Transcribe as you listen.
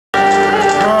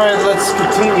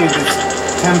continue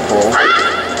this temple.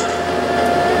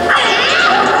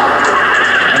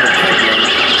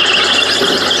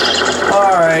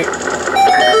 Alright.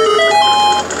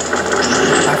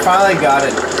 I finally got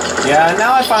it. Yeah,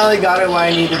 now I finally got it what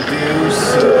I need to do,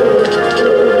 so...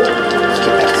 Let's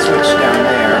get that switch down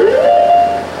there.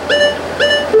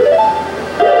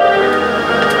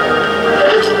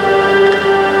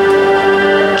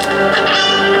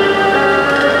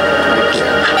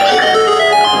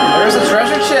 There's a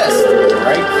treasure chest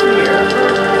right here.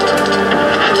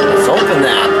 Let's open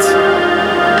that.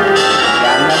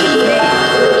 Got another key.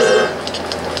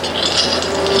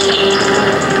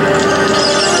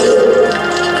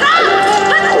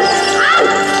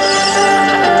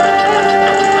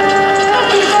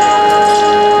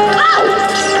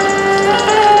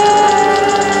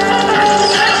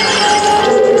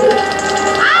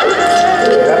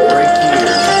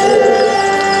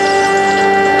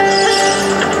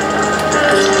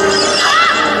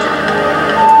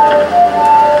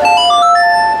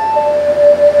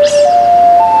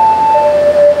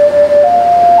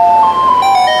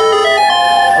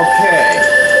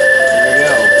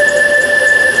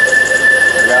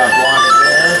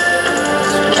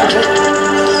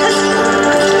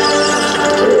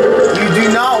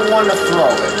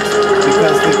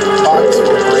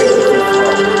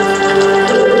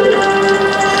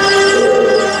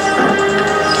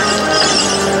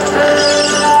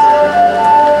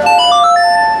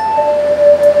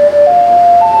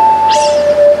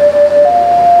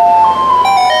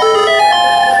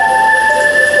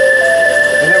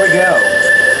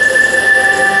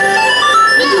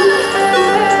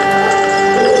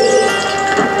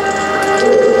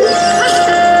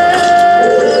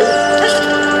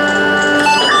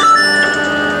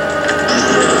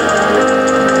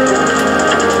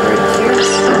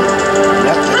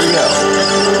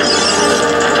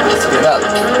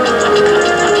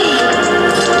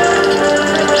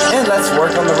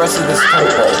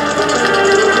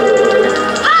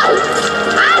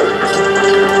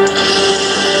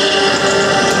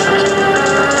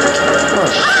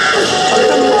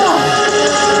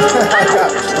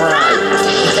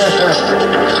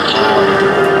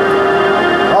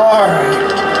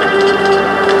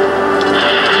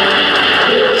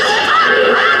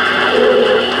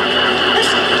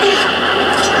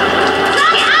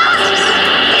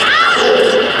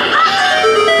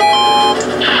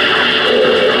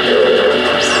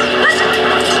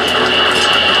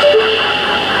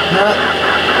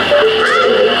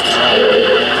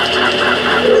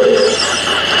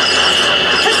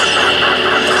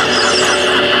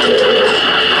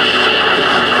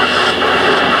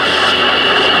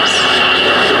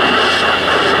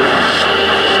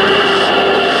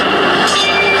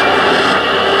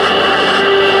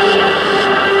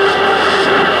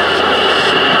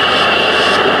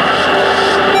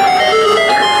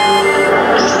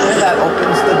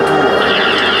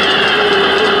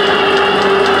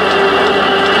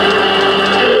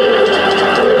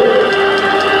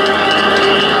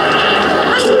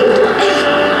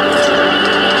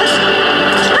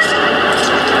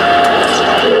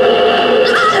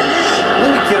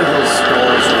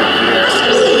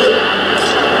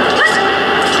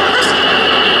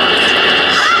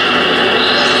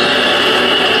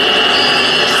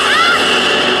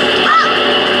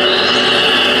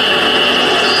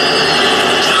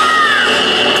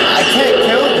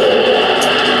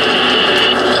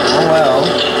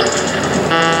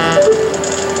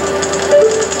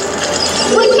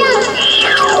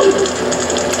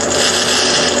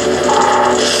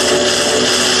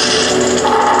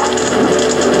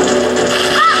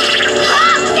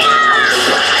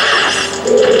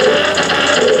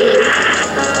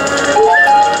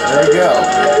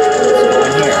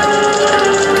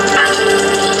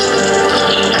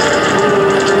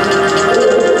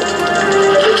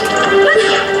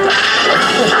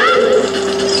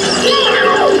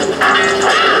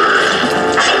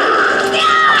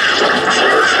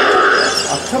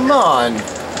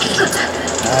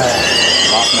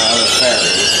 Lost my other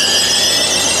fairy.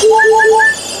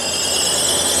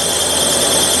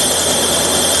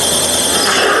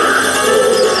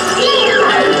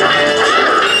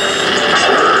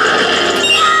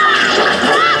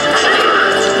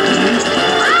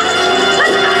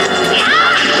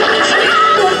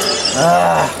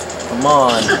 Come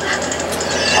on.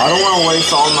 I don't want to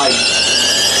waste all my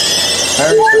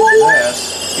fairies for this.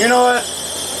 You know what?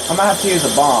 I'm gonna have to use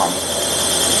a bomb.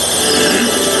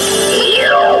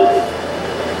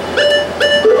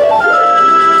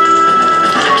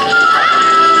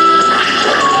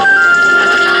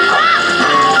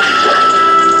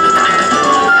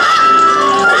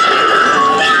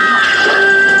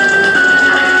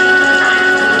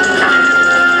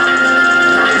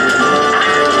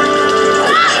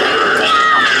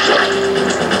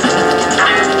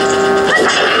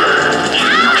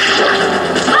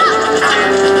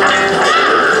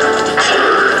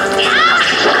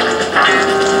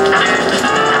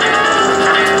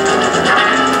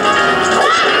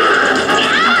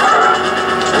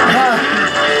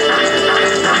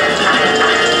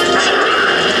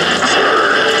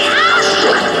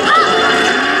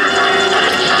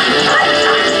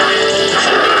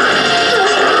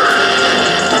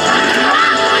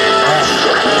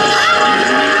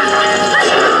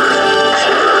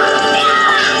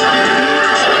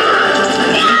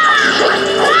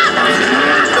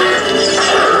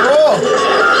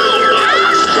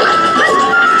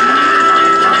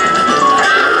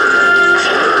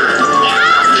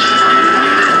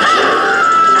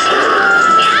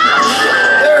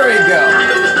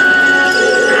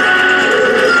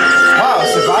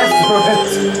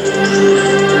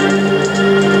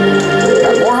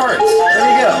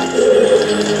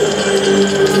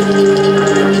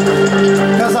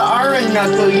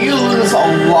 lose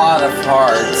a lot of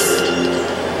hearts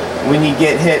when you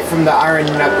get hit from the Iron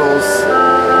Knuckles.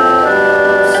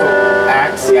 So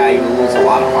axe, yeah, you lose a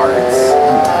lot of hearts.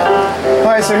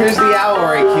 Alright, so here's the owl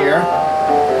right here.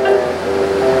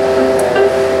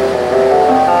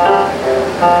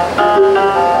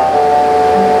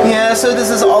 Yeah, so this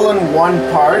is all in one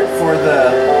part for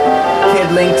the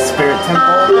Kid Link Spirit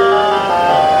Temple.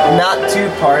 Not two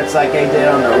parts like I did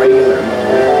on the regular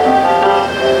mode.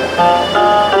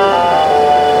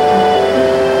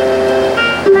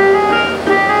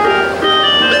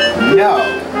 No.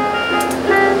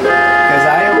 Because I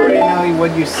already know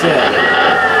what you said.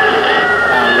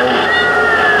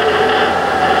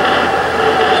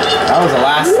 That was the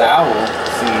last owl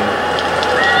scene.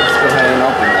 Let's go ahead and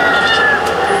open that.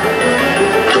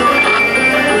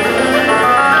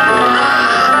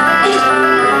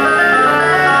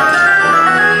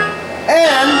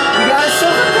 And we got a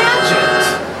silver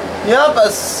gadget. Yup, a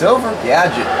silver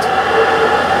gadget.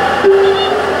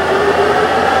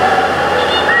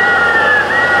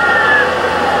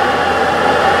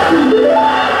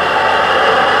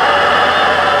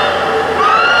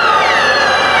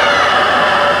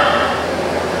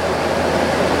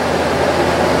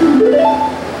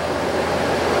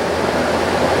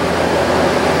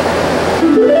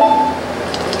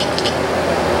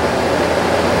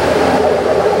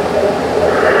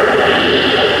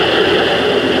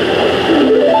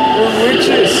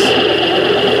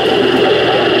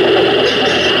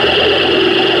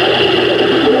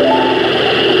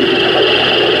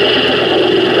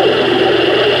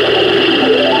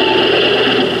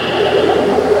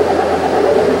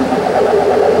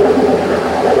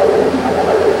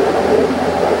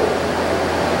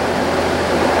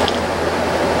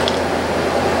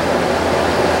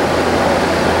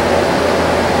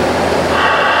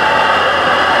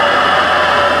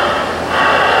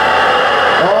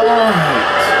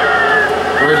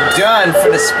 Done for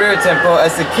the Spirit Temple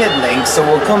as the Kid Link, so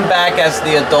we'll come back as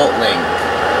the Adult Link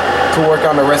to work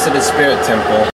on the rest of the Spirit Temple.